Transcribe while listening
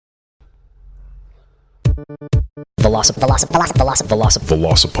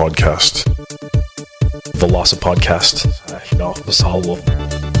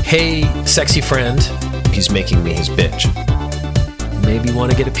Velocipodcast. Hey, sexy friend. He's making me his bitch. Maybe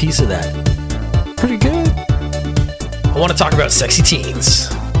want to get a piece of that. Pretty good. I want to talk about sexy teens.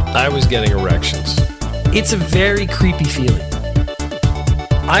 I was getting erections. It's a very creepy feeling.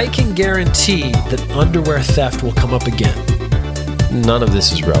 I can guarantee that underwear theft will come up again. None of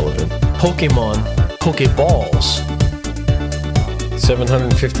this is relevant. Pokemon, Pokeballs.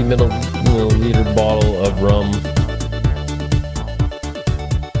 750 milliliter bottle of rum.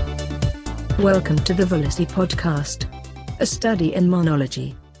 Welcome to the Velocity Podcast, a study in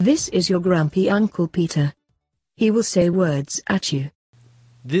monology. This is your grumpy Uncle Peter. He will say words at you.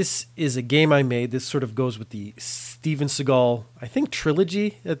 This is a game I made. This sort of goes with the Steven Seagal, I think,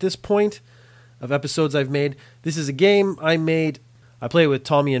 trilogy at this point of episodes I've made. This is a game I made. I play it with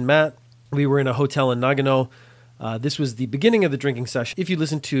Tommy and Matt. We were in a hotel in Nagano. This was the beginning of the drinking session. If you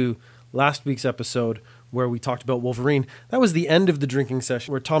listened to last week's episode where we talked about Wolverine, that was the end of the drinking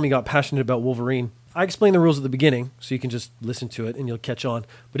session where Tommy got passionate about Wolverine. I explained the rules at the beginning, so you can just listen to it and you'll catch on.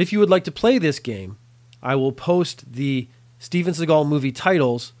 But if you would like to play this game, I will post the Steven Seagal movie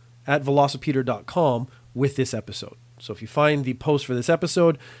titles at velocipeter.com with this episode. So if you find the post for this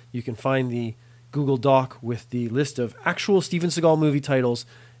episode, you can find the Google Doc with the list of actual Steven Seagal movie titles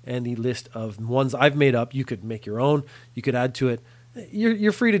and the list of ones I've made up. You could make your own. You could add to it.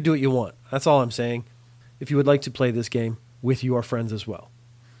 You're free to do what you want. That's all I'm saying. If you would like to play this game with your friends as well.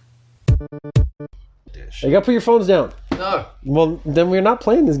 You gotta put your phones down. No. Well, then we're not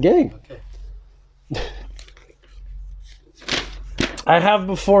playing this game. Okay. I have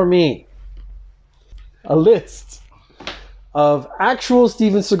before me a list of actual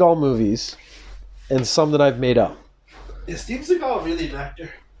Steven Seagal movies and some that I've made up. Is Steven Seagal really an actor?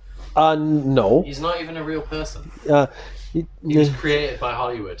 No. He's not even a real person. He He was created by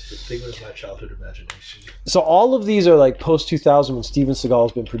Hollywood. The thing was my childhood imagination. So all of these are like post-2000 when Steven Seagal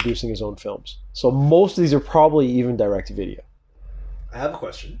has been producing his own films. So most of these are probably even direct-to-video. I have a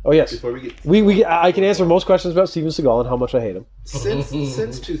question. Oh, yes. Before we get I can answer most questions about Steven Seagal and how much I hate him.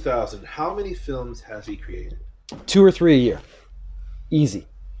 since 2000, how many films has he created? 2 or 3 a year. Easy.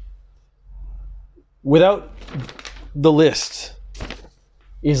 Without the list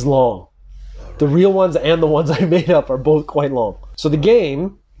is long. The real ones and the ones I made up are both quite long. So the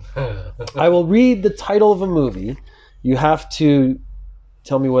game, I will read the title of a movie. You have to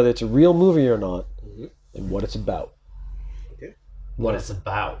tell me whether it's a real movie or not and what it's about. Okay. What it's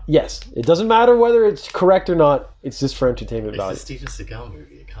about. Yes. It doesn't matter whether it's correct or not. It's just for entertainment value. It's a Steven Seagal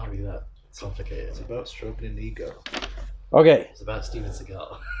movie. It can't be that complicated. It's about stroking an ego. Okay. It's about Steven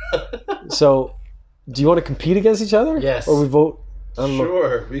Seagal. So, do you want to compete against each other? Yes. Or we vote? I don't know.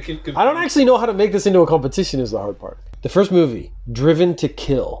 Sure, we can compete. I don't actually know how to make this into a competition is the hard part. The first movie, Driven to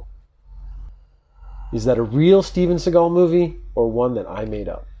Kill. Is that a real Steven Seagal movie or one that I made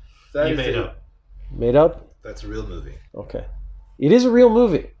up? That You is made a- up. Made up? That's a real movie. Okay. It is a real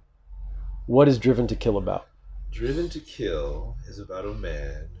movie. What is Driven to Kill about? Driven to Kill is about a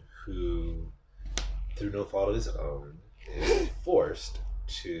man who, through no fault of his own, is forced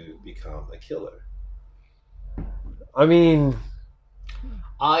to become a killer. I mean,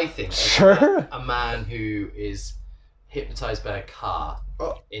 I think it's Sure. about a man who is hypnotized by a car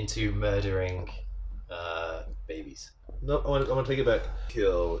into murdering babies. No, I want to take it back.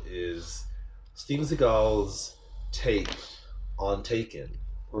 Kill is Steven Seagal's take on Taken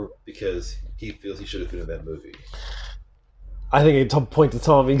because he feels he should have been in that movie. I think I'd point to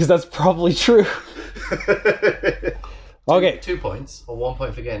Tommy because that's probably true. Okay. 2 points, or 1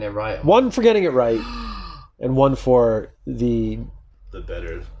 point for getting it right. One for getting it right and one for the The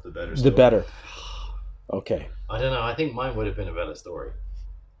better. the better. Okay. I don't know. I think mine would have been a better story.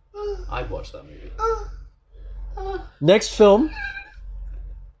 I'd watch that movie. Next film,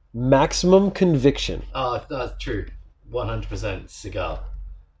 Maximum Conviction. Oh, that's true. 100% Seagal.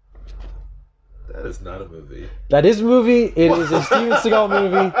 That is not a movie. That is a movie. It is a Steven Seagal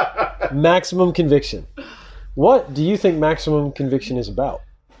movie, Maximum Conviction. What do you think Maximum Conviction is about?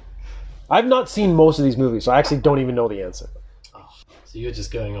 I've not seen most of these movies, so I actually don't even know the answer. So you're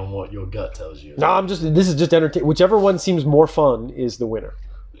just going on what your gut tells you. No, this is just entertaining. Whichever one seems more fun is the winner.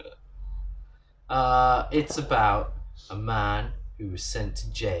 It's about a man who was sent to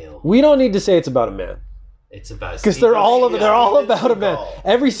jail. We don't need to say it's about a man. It's about Because they're all about a man.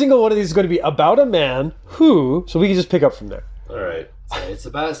 Every single one of these is going to be about a man who, so we can just pick up from there. All right. So it's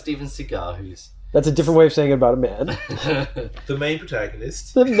about Steven Seagal who's That's a different way of saying it about a man. The main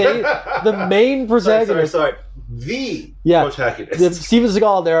protagonist. The main protagonist. Sorry. The Yeah. protagonist. Steven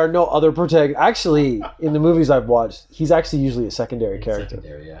Seagal, there are no other protagonists. Actually, in the movies I've watched, he's actually usually a secondary character.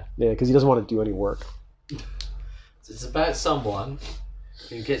 Secondary, yeah. Yeah, because he doesn't want to do any work. So it's about someone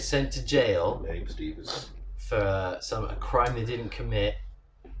who gets sent to jail Name Steven. for a crime they didn't commit,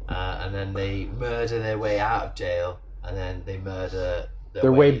 and then they murder their way out of jail, and then they murder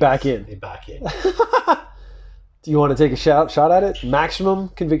Their way back in. Back in. Do you want to take a shot at it? Maximum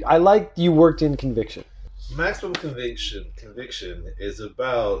conviction. I like you worked in conviction. Maximum Conviction is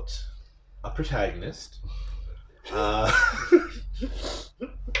about a protagonist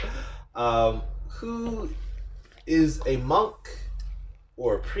who is a monk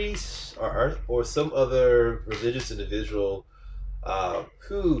or a priest or some other religious individual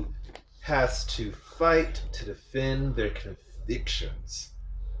who has to fight to defend their convictions.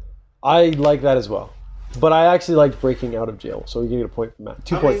 I like that as well. But I actually liked breaking out of jail, so you're going to get a point from Matt.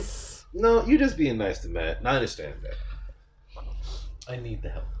 2 points. No, you're just being nice to Matt, and I understand that. I need the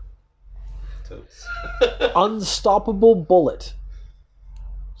help. Totes. Unstoppable Bullet.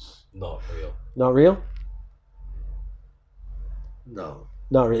 Not real. Not real? No.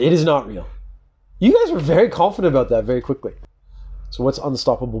 Not real. It is not real. You guys were very confident about that very quickly. So what's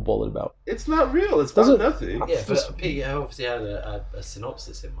Unstoppable Bullet about? It's not real. It's Does about it- nothing. Yeah, but Pete obviously had a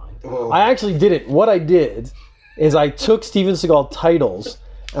synopsis in mind. I actually didn't. What I did is I took Steven Seagal titles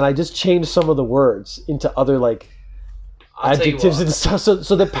and I just changed some of the words into other like I'll tell you adjectives what, and stuff.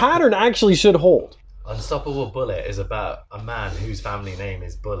 So the pattern actually should hold. Unstoppable Bullet is about a man whose family name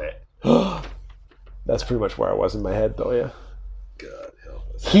is Bullet. That's pretty much where I was in my head, though. Yeah, God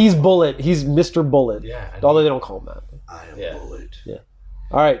help us. he's Bullet. He's Mr. Bullet. Yeah. and Although they don't call him that. I am Yeah. bullied.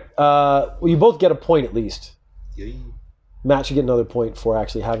 All right. Well, you both get a point at least. Yeah. Matt should get another point for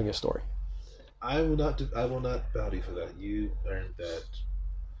actually having a story. I will not bow you for that. You earned that.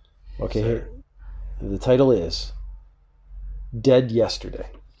 Okay. Sir. Here, the title is Dead Yesterday.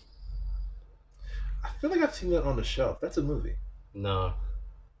 I feel like I've seen that on the shelf. That's a movie. No.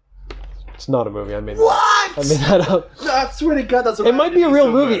 It's not a movie. I made What? I made that up. No, I swear to God, that's what It might be a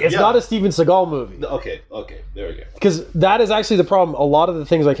real movie. It's not a Steven Seagal movie. No, okay, there we go. Because that is actually the problem. A lot of the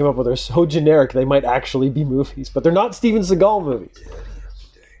things I came up with are so generic they might actually be movies, but they're not Steven Seagal movies.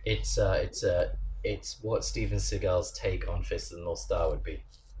 It's what Steven Seagal's take on Fist of the North Star would be.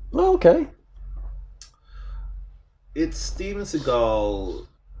 Oh, okay. It's Steven Seagal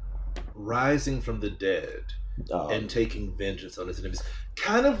rising from the dead and taking vengeance on his enemies.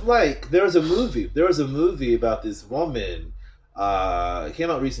 Kind of like there was a movie about this woman. It came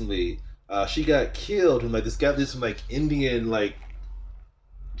out recently. She got killed and this Indian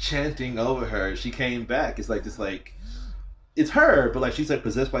chanting over her. She came back. It's her, but like she's like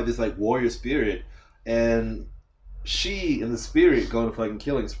possessed by this like warrior spirit, and she and the spirit go on a fucking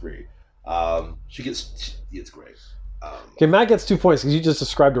killing spree. It's great. Okay, Matt gets 2 points because you just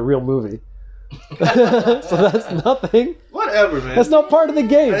described a real movie. So that's nothing. Whatever, man. That's not part of the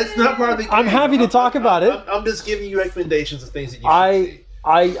game. It's not part of the game. I'm happy to talk about it. I'm just giving you recommendations of things that you should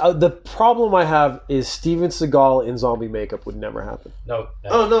see. The problem I have is Steven Seagal in zombie makeup would never happen. No.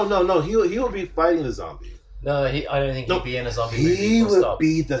 Oh no! He will be fighting the zombie. No, I don't think he'd be in a zombie movie. He full would stop.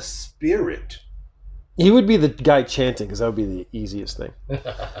 be the spirit. He would be the guy chanting because that would be the easiest thing.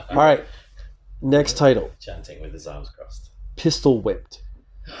 All right, next title: Chanting with his arms crossed. Pistol Whipped.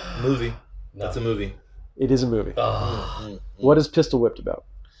 Movie. No. That's a movie. It is a movie. Oh. What is Pistol Whipped about?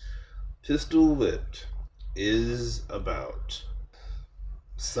 Pistol Whipped is about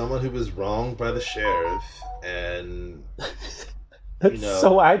someone who was wronged by the sheriff and That's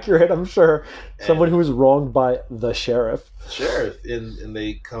so accurate, I'm sure. Someone who was wronged by the sheriff. and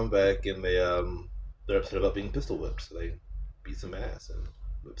they come back and they're upset about being pistol whipped, so they beat some ass and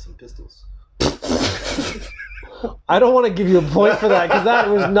whip some pistols. I don't want to give you a point for that because that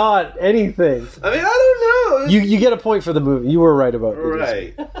was not anything. I mean, I don't know. You get a point for the movie. You were right about it.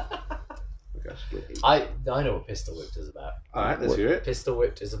 Right. I know what Pistol Whipped is about. All right, let's hear it. Pistol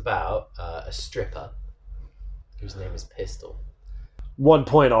Whipped is about a stripper whose name is Pistol. 1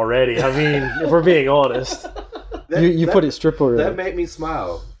 point already. I mean, if we're being honest. You put it stripper. That made me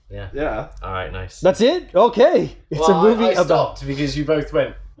smile. Yeah. Yeah. All right, nice. That's it? Okay. It's a movie I about... stopped because you both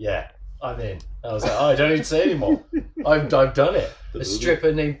went, yeah, I'm in. I was like, I don't need to say anymore. I've done it. A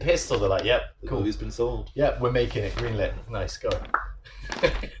stripper named Pistol. They're like, yep, The cool. movie's been sold. Yep, we're making it. Greenlit. Nice, go.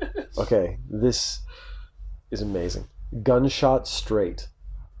 Okay, this is amazing. Gunshot Straight.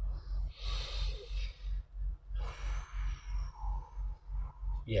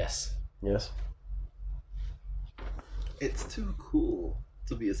 Yes. Yes? It's too cool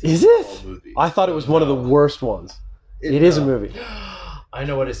to be a Is Steven it? Seagal movie. I thought it was one of the worst ones. It is a movie. I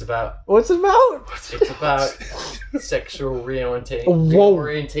know what it's about. What's it about? It's about sexual Whoa.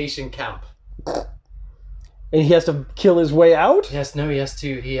 reorientation camp. And he has to kill his way out? He has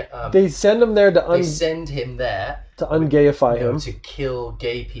to. They send him there to They send him there ungayify him. to kill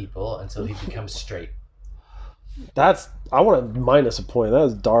gay people until he becomes straight. I want to minus a point. That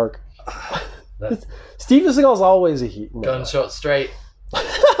is dark. That's Steven Seagal's always a heat. No. gunshot straight.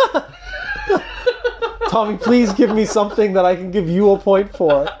 Tommy, please give me something that I can give you a point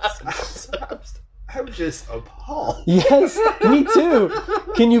for. I'm just appalled. Yes, me too.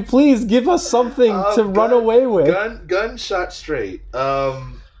 Can you please give us something to run away with? Gunshot straight.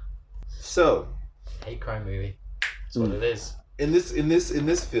 So Hate crime movie. That's what it is. in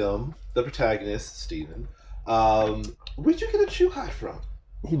this film, the protagonist Steven, where'd you get a chew high from?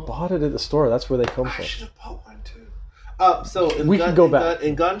 He bought it at the store. That's where they come I from. should have bought one too. So in We can go back.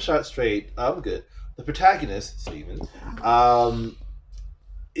 in Gunshot Straight. I'm good. The protagonist Steven,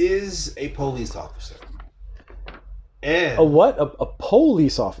 is a police officer, and A what? A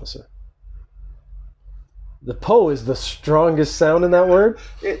police officer. The po is the strongest sound in that word.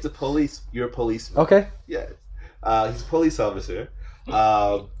 it's a police. You're a policeman. Okay. Yes. He's a police officer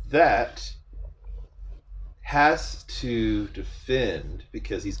that has to defend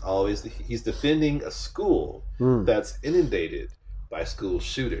because he's defending a school that's inundated by school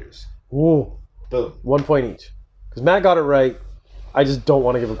shooters. Ooh. Boom. 1 point each. Because Matt got it right. I just don't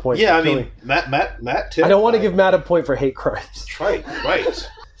want to give a point. Yeah, for I mean, killing. Matt. I don't want to give Matt a point for hate crimes. Right.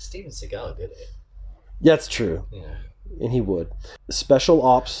 Steven Seagal did it. That's true. Yeah. And he would. Special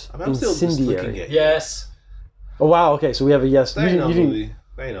ops I'm still just looking incendiary. at you. Yes. Oh, wow. Okay, so we have a yes. That ain't no didn't- movie.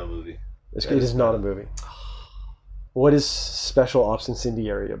 That ain't no movie. It is not a movie. What is Special Ops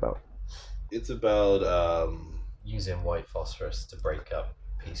Incendiary about? It's about Using white phosphorus to break up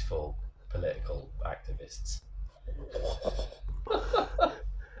peaceful political activists.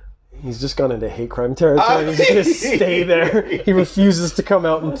 He's just gone into hate crime territory. He's going to stay there. He refuses to come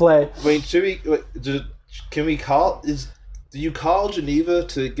out and play. Wait, can we call? Do you call Geneva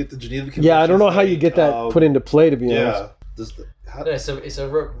to get the Geneva Convention? Yeah, I don't know how you get that put into play, to be honest. Yeah. No, so it's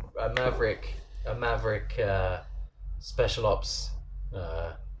a maverick special ops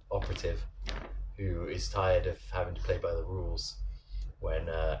operative who is tired of having to play by the rules when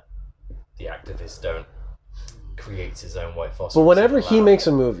the activists don't. Creates his own white phosphorus. But whenever he makes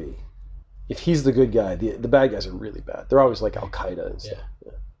a movie, if he's the good guy, the bad guys are really bad. They're always like Al Qaeda and stuff.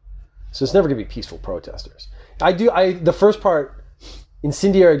 Yeah. So it's never gonna be peaceful protesters. The first part,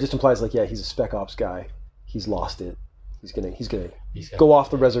 incendiary just implies like, yeah, he's a spec ops guy. He's lost it. He's gonna go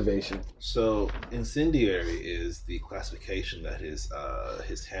off the reservation. So incendiary is the classification that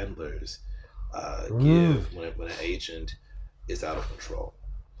his handlers give when an agent is out of control.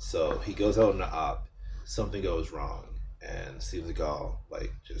 So he goes out on an op. Something goes wrong, and Steven Seagal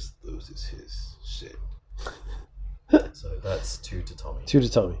just loses his shit. So that's 2 to Tommy. 2 to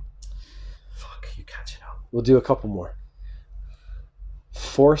Tommy. Fuck, you catching up. We'll do a couple more.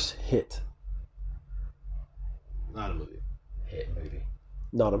 Force Hit. Not a movie. Hit movie.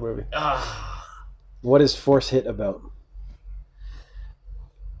 Not a movie. Ah. What is Force Hit about?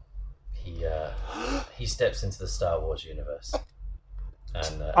 He steps into the Star Wars universe.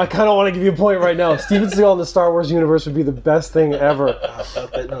 And I kind of want to give you a point right now. Steven Seagal in the Star Wars universe would be the best thing ever.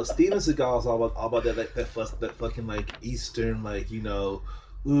 But no, Steven Seagal is all about that fucking Eastern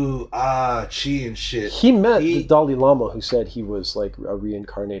ooh ah chi and shit. He met the Dalai Lama, who said he was like a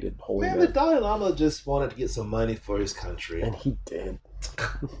reincarnated holy Man, man. the Dalai Lama just wanted to get some money for his country. And he did.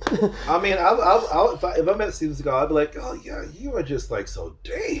 I mean, if I met Steven Seagal, I'd be like, oh yeah, you are just so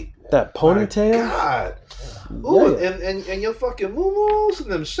deep. That ponytail? My God. Ooh, Yeah. and your fucking moo-moos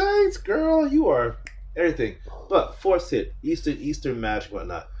and them shades, girl, you are everything. But Force Hit, Eastern magic,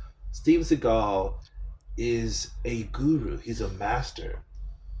 whatnot. Steven Seagal is a guru. He's a master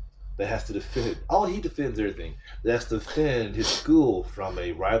that has to defend. He defends everything. That has to defend his school from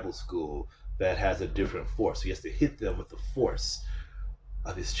a rival school that has a different force. So he has to hit them with the force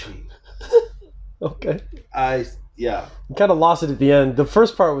of his chi. Okay. Yeah. You kind of lost it at the end. The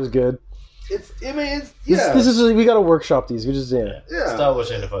first part was good. Yeah. This is we got to workshop these. We just Yeah. Star Wars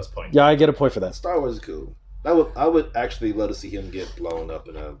universe point. Yeah, I get a point for that. Star Wars is cool. I would actually love to see him get blown up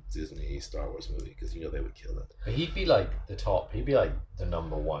in a Disney Star Wars movie because they would kill it. But he'd be like the top. He'd be like the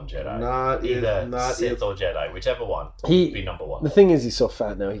number one Jedi. Not Sith if or Jedi, whichever one. He- He'd be number one. The thing is, he's so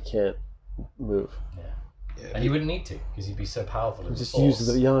fat now he can't move. Yeah. And he wouldn't need to because he'd be so powerful. In Just the use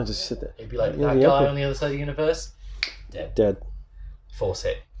Force. just sit there. He'd be like Yeah, that the guy Emperor. on the other side of the universe. Dead. Dead. Force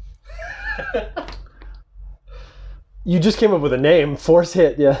hit. You just came up with a name. Force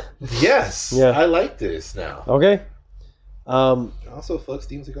hit. Yeah. Yes. Yeah. I like this now. Okay. Also, fuck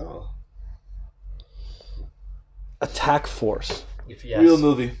Steven Seagal. Attack Force. If yes. Real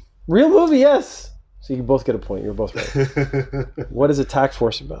movie. Real movie, yes. So you both get a point. You're both right. What is Attack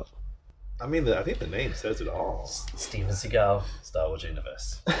Force about? I mean, I think the name says it all. Steven Seagal, Star Wars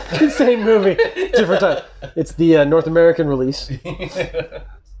Universe. Same movie, different time. It's the North American release.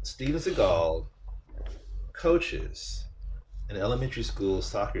 Steven Seagal coaches an elementary school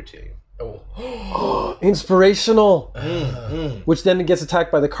soccer team. Oh. Inspirational. Which then gets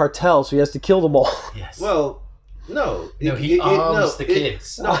attacked by the cartel, so he has to kill them all. Yes. Well, no. He arms the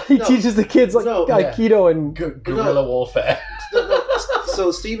kids. He teaches the kids like Aikido and guerrilla warfare. So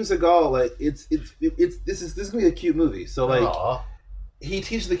Steven Seagal, like this is gonna be a cute movie. So like Aww. he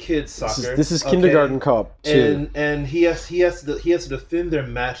teaches the kids soccer. This is Kindergarten Cop too. And he has to defend their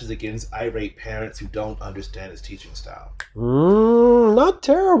matches against irate parents who don't understand his teaching style. Not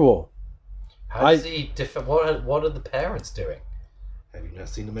terrible. How does he differ? What are the parents doing? Have you not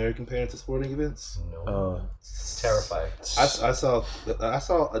seen American Parents at sporting events? No. It's terrifying. I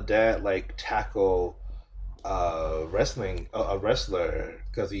saw a dad like tackle a wrestler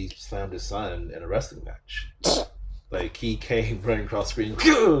because he slammed his son in a wrestling match. Like he came running across the screen.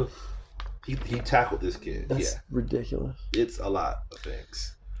 He tackled this kid. That's ridiculous. It's a lot of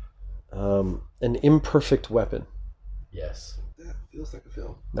things. An Imperfect Weapon. Yes. That feels like a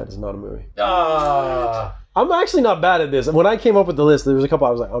film. That is not a movie. I'm actually not bad at this. When I came up with the list, there was a couple I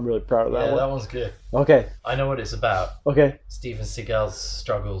was like, I'm really proud of that one. that one's good. Okay. I know what it's about. Okay. Steven Seagal's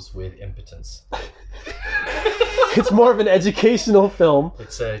struggles with impotence. It's more of an educational film.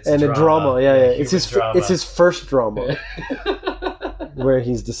 It's a drama. Yeah. It's drama. It's his first drama where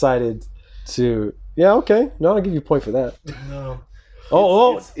he's decided to. Yeah. Okay. No, I'll give you a point for that. No.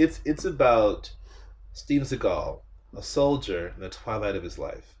 It's about Steven Seagal, a soldier in the twilight of his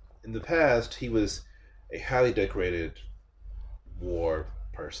life. In the past, he was a highly decorated war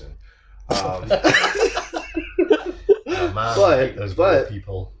person.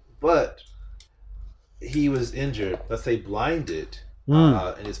 But he was injured, let's say blinded,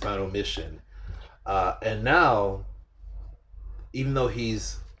 in his final mission. And now, even though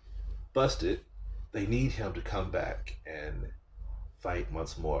he's busted, they need him to come back and fight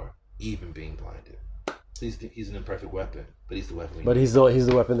once more, even being blinded. He's an imperfect weapon, but he's the weapon. He's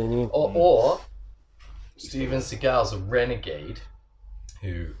the weapon they need. Or Steven Seagal's a renegade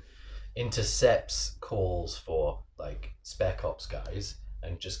who intercepts calls for like spec ops guys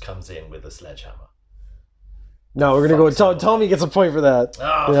and just comes in with a sledgehammer. No, we're gonna go. Tommy gets a point for that.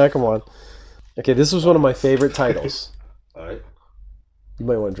 Yeah, come on. Okay, this was one of my favorite titles. All right. You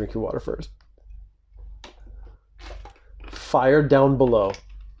might want to drink your water first. Fire Down Below.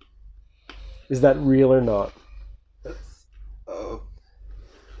 Is that real or not?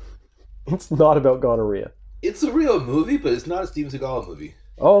 It's not about gonorrhea. It's a real movie, but it's not a Steven Seagal movie.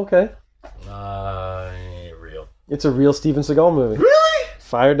 Oh, okay. Real. It's a real Steven Seagal movie. Really?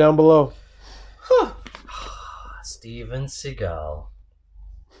 Fire Down Below. Huh. Steven Seagal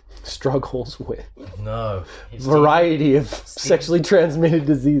struggles with variety of sexually transmitted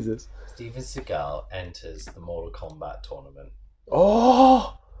diseases. Steven Seagal enters the Mortal Kombat tournament.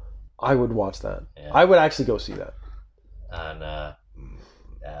 Oh, I would watch that. Yeah. I would actually go see that. And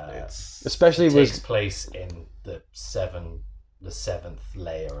especially it takes place in the seventh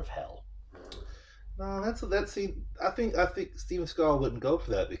layer of hell. No, that's. See, I think Steven Seagal wouldn't go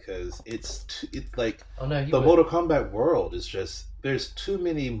for that because it's like the Mortal Kombat world is just there's too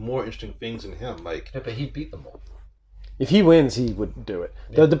many more interesting things in him. Like, but he'd beat them all. If he wins, he would do it.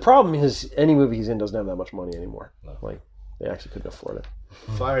 Yeah. The problem is any movie he's in doesn't have that much money anymore. No. Like they actually couldn't afford it.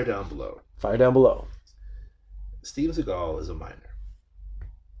 Fire Down Below. Fire Down Below. Steven Seagal is a minor.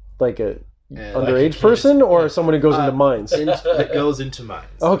 Like a underage person or someone who goes into mines? That goes into mines.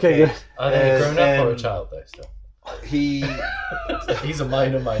 Okay, good. Are they a grown up or a child though still? He's a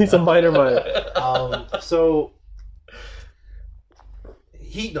minor. He's a minor. So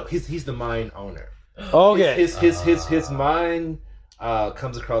he's the mine owner. Okay. His mine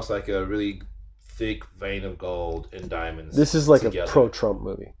comes across like a really thick vein of gold and diamonds. This is like a pro-Trump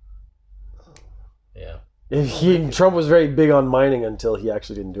movie. Yeah. Trump was very big on mining until he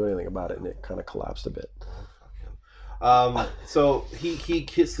actually didn't do anything about it, and it kind of collapsed a bit. So he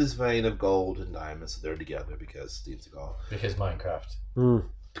hits this vein of gold and diamonds. So they're together because Steven Seagal. Because Minecraft.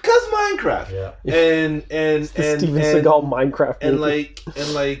 Because Minecraft. Yeah. And Steven Seagal Minecraft movie.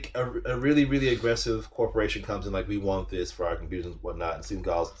 and a really really aggressive corporation comes in like we want this for our computers and whatnot, and Steven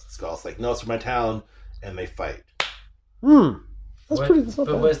Seagal's like no, it's for my town, and they fight. That's not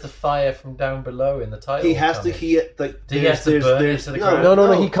But bad. where's the fire from down below in the title? He has to. coming? He like. He has to burn into the ground?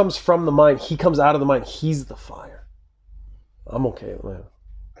 No. He comes from the mine. He comes out of the mine. He's the fire. I'm okay with that.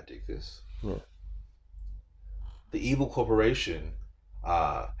 I dig this. Yeah. The evil corporation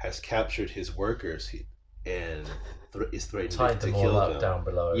has captured his workers and is threatening Tied to them kill all up them. down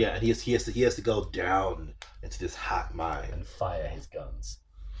below. Yeah, and he has to go down into this hot mine. And fire his guns.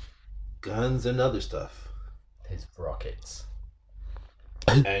 Guns and other stuff. His rockets.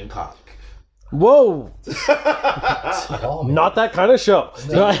 And cock. Whoa! Oh, Not that kind of show.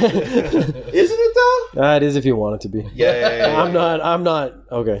 Isn't it though? It is if you want it to be. Yeah. I'm not.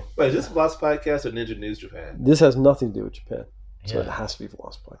 Okay. Wait, is this Lost Podcast or Ninja News Japan? This has nothing to do with Japan. So Yeah. it has to be the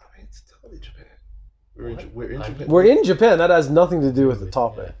Lost Podcast. I mean, it's totally Japan. We're in Japan. We're in Japan. That has nothing to do with the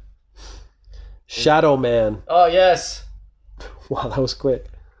topic. Shadow Man. Oh, yes. Wow, that was quick.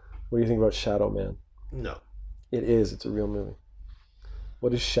 What do you think about Shadow Man? No. It is. It's a real movie.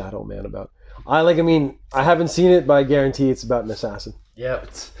 What is Shadow Man about? I haven't seen it, but I guarantee it's about an assassin. Yep.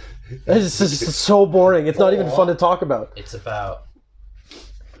 It's just so boring. It's not even fun to talk about. It's about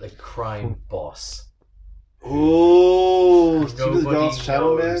the crime boss. Oh, Steven Seagal's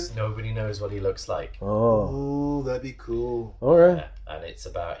Shadow Man. Nobody knows what he looks like. Oh, Oh, that'd be cool. all right. And it's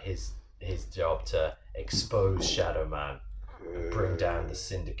about his job to expose Shadow Man, bring down the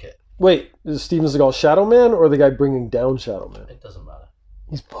syndicate. Wait, is Steven Seagal Shadow Man or the guy bringing down Shadow Man? It doesn't matter.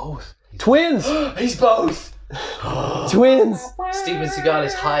 He's both. Twins! He's both. Twins! Steven Seagal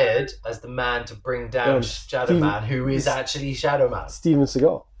is hired as the man to bring down Shadow Man, who is actually Shadow Man. Steven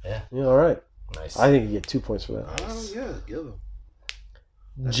Seagal. Yeah. Yeah, all right. Nice. I think you get 2 points for that. Oh, yeah, give him.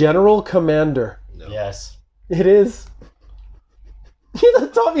 General Commander. No. Yes. It is.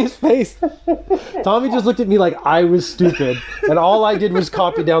 Tommy's face. Tommy just looked at me like I was stupid, and all I did was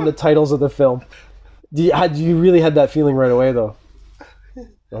copy down the titles of the film. You really had that feeling right away, though?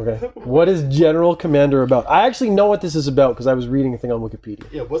 Okay. What is General Commander about? I actually know what this is about because I was reading a thing on Wikipedia.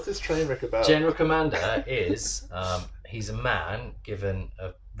 Yeah, what's this train wreck about? General Commander is he's a man given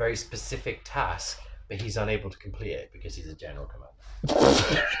a very specific task, but he's unable to complete it because he's a general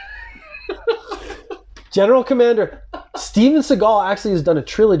commander. General Commander. Steven Seagal actually has done a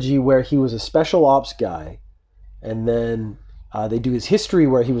trilogy where he was a special ops guy, and then they do his history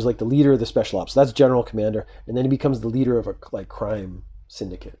where he was like the leader of the special ops. So that's General Commander, and then he becomes the leader of a crime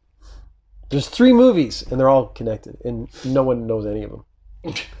syndicate. There's 3 movies, and they're all connected, and no one knows any of them.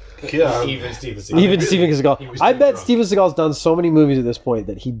 Yeah. Even Steven Seagal. Even Steven He Seagal. was I too bet drunk. Steven Seagal's done so many movies at this point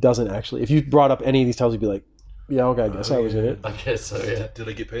that he doesn't actually. If you brought up any of these titles, he'd be like, "Yeah, okay, I guess I was in it." I guess so, yeah. Did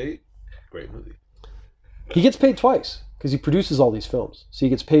I get paid? Great movie. He gets paid twice because he produces all these films. So he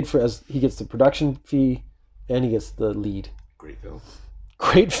gets paid he gets the production fee, and he gets the lead. Great film.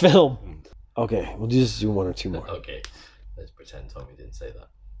 Great film. Okay, we'll just do 1 or 2 more. Okay, let's pretend Tommy didn't say that.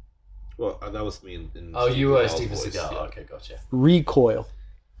 Well, that was me in Oh, you were Seagal's Steven voice, Seagal. yeah. Okay, gotcha. Recoil.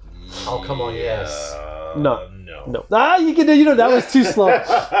 Oh, come on, yes. No. No. No. You can do. That was too slow.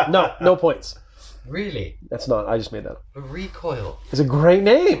 No points. Really? That's not. I just made that up. A Recoil. It's a great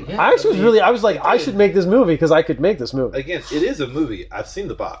name. Yeah, I actually I was like, I should make this movie because I could make this movie. Again, it is a movie. I've seen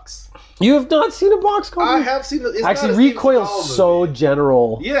the box. You have not seen a box called? I have seen the. It's Actually, not a Steven Recoil's Seagal so movie.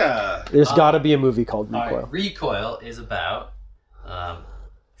 general. Yeah. There's got to be a movie called All Recoil. right, Recoil is about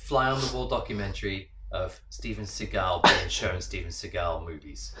fly on the wall documentary of Steven Seagal being shown Steven Seagal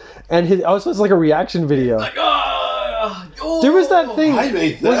movies. And it's like a reaction video. Like, oh, There was that thing. I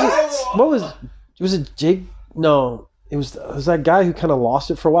made that. Was it Jake? No, it was that guy who kind of lost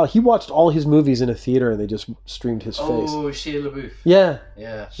it for a while. He watched all his movies in a theater and they just streamed his face. Oh, Shia LaBeouf. Yeah,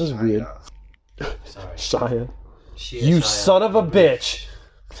 Yeah. that was weird. Sorry. Shia. Shia You Shia son of a LaBeouf. bitch.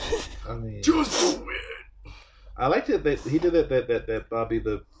 I mean, Just do it. I liked it that he did that Bobby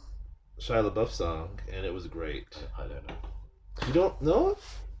the Shia LaBeouf song, and it was great. I don't know. You don't know it?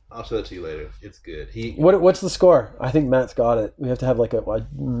 I'll show it to you later. It's good. What's the score? I think Matt's got it. We have to have like a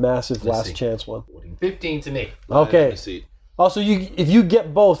massive Let's last see. chance one. 15 to me. Okay. Let me see. Also, if you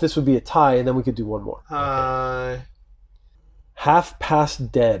get both, this would be a tie, and then we could do one more. Hi. Half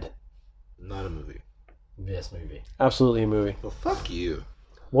Past Dead. Not a movie. Yes, movie. Absolutely a movie. Well, fuck you.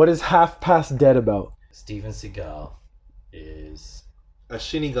 What is Half Past Dead about? Steven Seagal is... A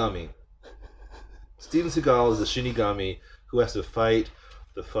Shinigami. Steven Seagal is a Shinigami who has to fight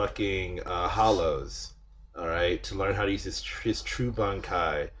the fucking Hollows, all right, to learn how to use his true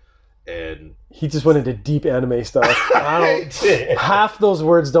Bankai. And He just went into deep anime stuff. Half those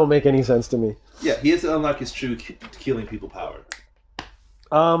words don't make any sense to me. yeah, he has to unlock his true killing people power.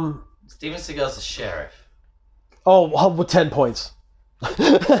 Steven Seagal's a sheriff. Oh, well, 10 points.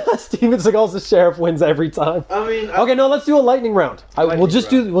 Steven Seagal's the sheriff wins every time. I mean, Okay, no, let's do a lightning round. We'll just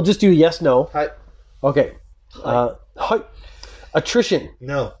do yes, no. Hi. Okay. Attrition.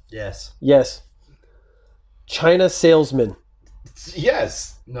 No. Yes. Yes. China salesman.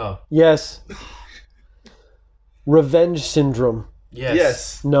 Yes. No. Yes. Revenge syndrome. Yes.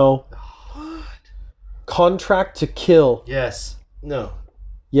 Yes. No. Contract to kill. Yes. No.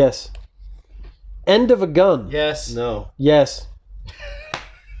 Yes. End of a gun. Yes. No. Yes.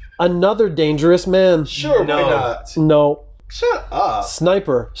 Another dangerous man. Sure, No. why not? No. Shut up.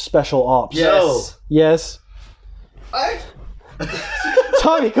 Sniper special ops. Yes. Yes. I...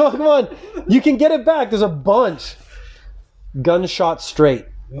 Tommy, come on. You can get it back. There's a bunch. Gunshot straight.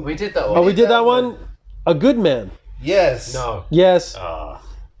 We did that one. Oh, we did that one? A good man. Yes. No. Yes. Ah.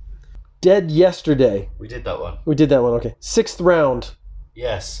 Dead yesterday. We did that one. We did that one. Okay. Sixth round.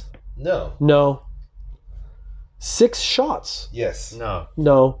 Yes. No. No. 6 shots. Yes. No.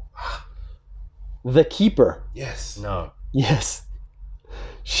 No. The Keeper. Yes. No. Yes.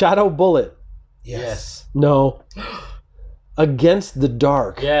 Shadow Bullet. Yes. No. Against the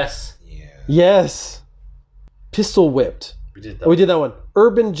Dark. Yes. Yeah. Yes. Pistol Whipped. We did that. Oh, we did that one.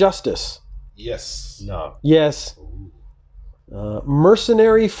 Urban Justice. Yes. No. Yes.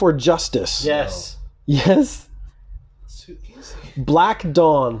 Mercenary for Justice. Yes. Yes. It's too easy. Black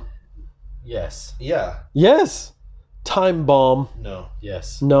Dawn. Yes. Yeah. Yes. Time Bomb. No.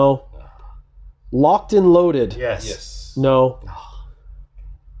 Yes. No. Locked and Loaded. Yes. Yes. No.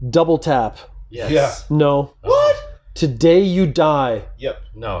 Double Tap. Yes. Yeah. No. What? Today You Die. Yep.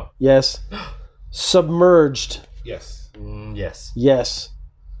 No. Yes. Submerged. Yes. Yes. Yes.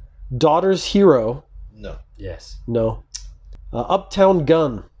 Daughter's Hero. No. Yes. No. Uptown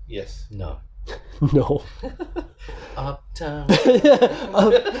Gun. Yes. No. No. Uptown.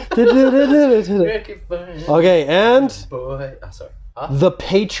 Okay, and Boy. Oh, sorry. The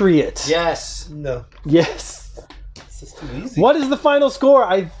Patriot. Yes. No. Yes. This is too easy. What is the final score?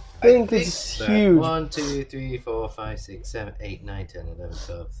 I think it's that- huge. 1, 2, 3, 4, 5, 6, 7, 8, 9, 10, 11,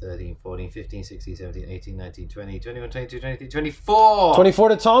 12, 13, 14, 15, 16, 17, 18, 19, 20, 21, 22, 23, 24. 24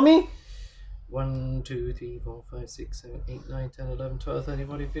 to Tommy? 1, 2, 3, 4, 5, 6, 7, 8, 9, 10, 11, 12, 13,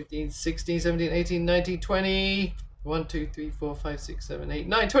 14, 15, 16, 17, 18, 19, 20. 1, 2, 3, 4, 5, 6, 7, 8,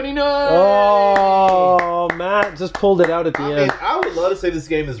 9, 29. Oh, Matt just pulled it out at the I mean, end. I would love to say this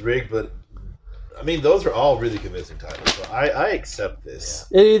game is rigged, but I mean, those are all really convincing titles. So I accept this.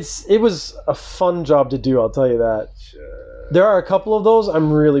 It was a fun job to do, I'll tell you that. There are a couple of those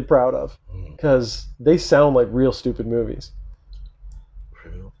I'm really proud of because they sound like real stupid movies.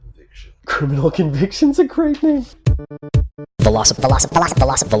 Criminal Conviction. Criminal Conviction's a great name. Velocip Podcast.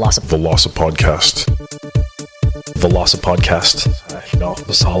 Velocip Podcast. No,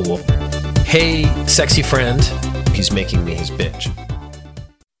 Hey, sexy friend. He's making me his bitch.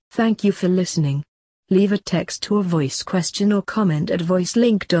 Thank you for listening. Leave a text or voice question or comment at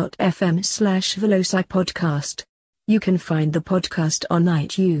voicelink.fm/velocipodcast. You can find the podcast on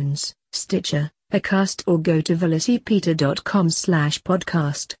iTunes, Stitcher, Acast, or go to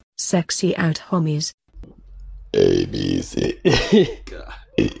velocipeter.com/podcast. Sexy out, homies. ABC.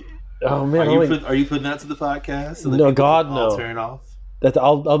 Oh man, Are you putting that to the podcast? So that No, people God, can all no. turn off.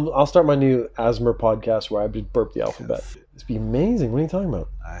 I'll start my new Asthma podcast where I just burp the alphabet. It'd be amazing. What are you talking about?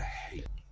 I hate